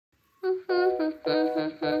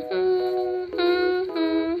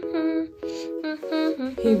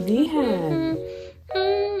Hey, Vihan.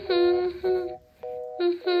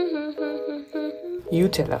 You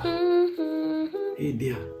tell her. Hey,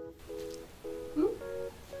 dear.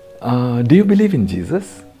 Do you believe in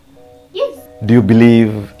Jesus? Yes. Do you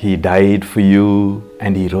believe He died for you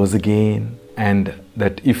and He rose again? And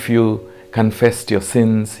that if you confessed your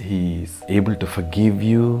sins, He is able to forgive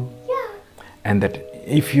you? Yeah. And that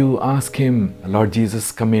if you ask Him, Lord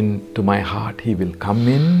Jesus, come into my heart, He will come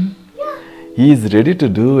in? Yeah. He is ready to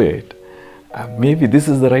do it. Maybe this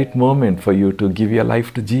is the right moment for you to give your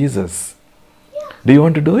life to Jesus. Yeah. Do you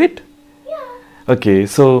want to do it? Yeah. Okay,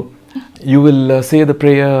 so you will say the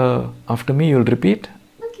prayer after me, you will repeat?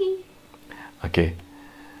 Okay. Okay,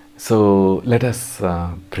 so let us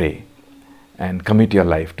pray and commit your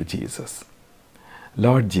life to Jesus.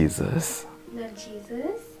 Lord Jesus, Lord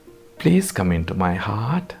Jesus, please come into my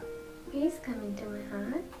heart please come into my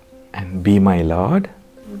heart and be my Lord,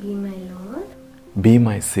 and be my Lord, be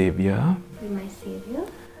my Savior. be my Savior.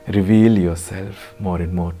 Reveal yourself more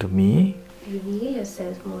and more to me. Reveal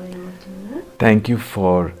yourself more and more to me. Thank you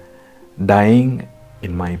for dying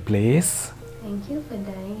in my place, Thank you for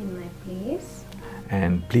dying in my place.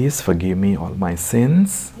 and please forgive me all my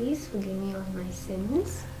sins. Please forgive me all my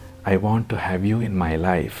sins. I want to have you in my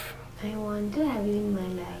life I want to have you in my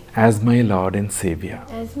life as my Lord and Savior.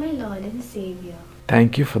 as my Lord and Savior.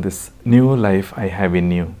 Thank you for this new life I have in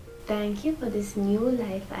you. Thank you for this new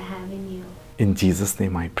life I have in you. In Jesus'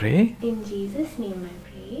 name I pray. In Jesus' name I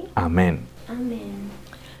pray. Amen. Amen.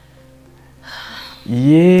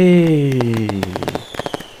 Yay!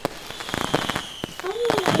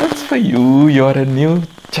 That's for you. You're a new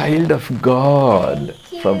child of God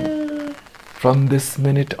from this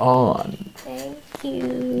minute on. Thank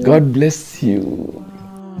you. God bless you.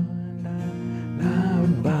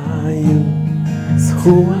 Loved by you. It's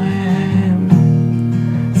who I am.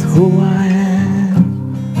 It's who I am.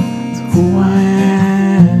 It's who I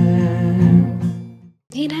am.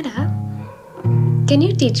 Hey Dada, can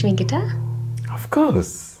you teach me guitar? Of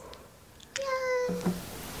course.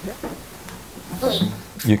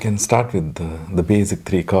 You can start with the basic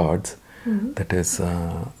 3 chords. That is,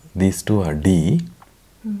 these 2 are D.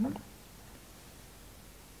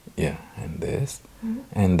 Yeah, and this.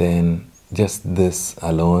 And then just this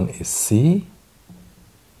alone is C.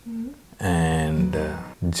 And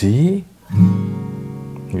G.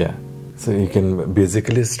 Yeah. So you can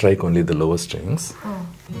basically strike only the lower strings.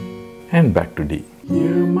 And back to D.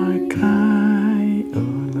 Hear my cry,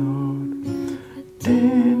 oh Lord,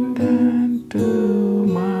 attend unto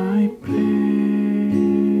my prayer.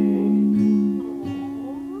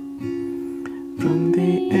 From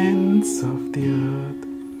the ends of the earth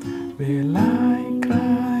will I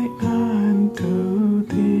cry unto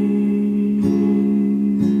thee.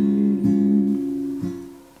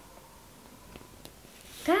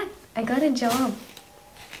 Dad, I got a job.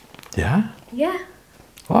 Yeah? Yeah,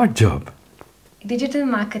 What job? digital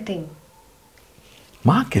marketing.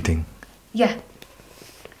 Marketing. Yeah.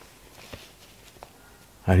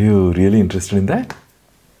 Are you really interested in that?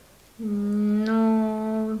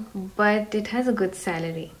 No, but it has a good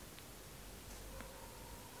salary.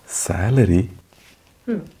 Salary?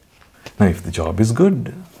 Now, if the job is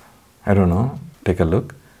good, I don't know, take a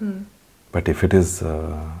look. But if it is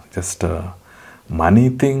just a money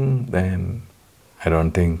thing, then I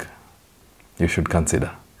don't think you should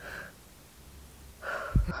consider.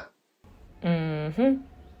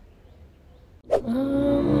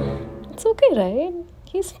 It's okay, right?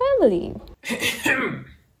 He's family.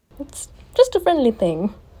 It's just a friendly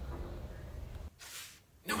thing.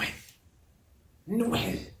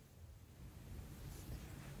 Noel.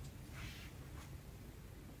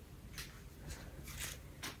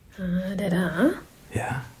 Dada,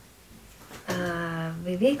 Yeah?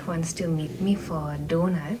 Vivek wants to meet me for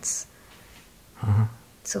donuts.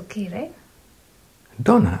 It's okay, right?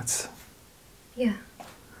 Donuts? Yeah.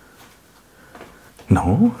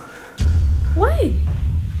 No? Why?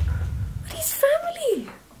 But he's family.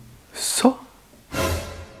 So?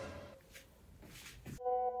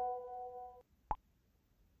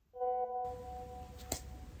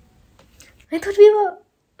 I thought we were...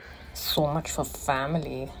 So much for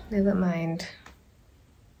family. Never mind.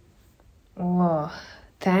 Oh,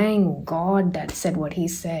 thank God Dad said what he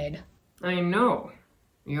said. I know.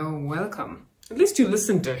 You're welcome. At least you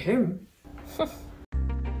listened to him.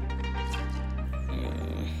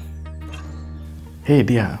 Hey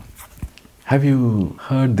dear, have you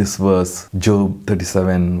heard this verse, Job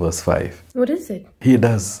 37 verse 5? What is it? He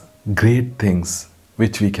does great things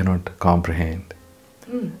which we cannot comprehend.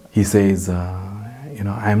 He says,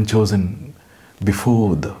 I am chosen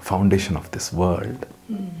before the foundation of this world.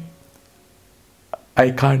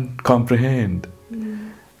 I can't comprehend.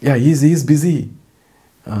 Yeah, he's busy,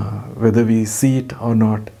 whether we see it or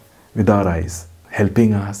not, with our eyes,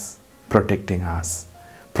 helping us, protecting us,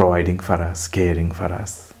 providing for us, caring for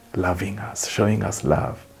us, loving us, showing us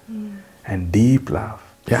love and deep love.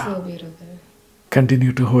 Yeah. So beautiful.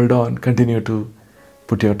 Continue to hold on, continue to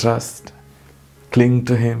put your trust, cling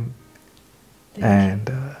to Him, and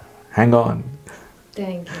hang on,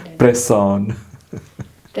 Thank you, Dada. press on.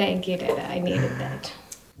 Thank you, Dada. I needed that.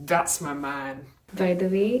 That's my man. By the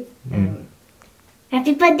way,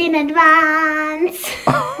 happy birthday in advance!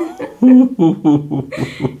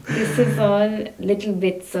 This is all little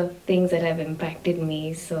bits of things that have impacted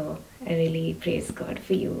me, so I really praise God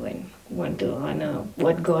for you and want to honor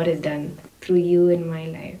what God has done through you in my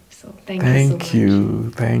life. So thank you so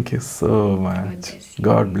much. Thank you so much. bless you.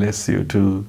 God bless you too.